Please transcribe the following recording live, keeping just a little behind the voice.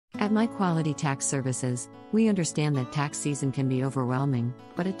At My Quality Tax Services, we understand that tax season can be overwhelming,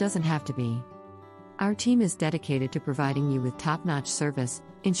 but it doesn't have to be. Our team is dedicated to providing you with top-notch service,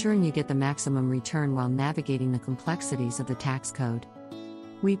 ensuring you get the maximum return while navigating the complexities of the tax code.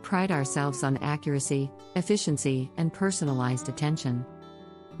 We pride ourselves on accuracy, efficiency, and personalized attention.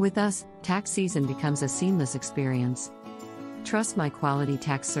 With us, tax season becomes a seamless experience. Trust My Quality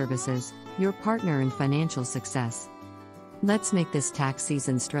Tax Services, your partner in financial success. Let's make this tax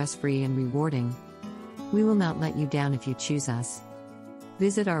season stress-free and rewarding. We will not let you down if you choose us.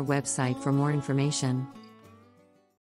 Visit our website for more information.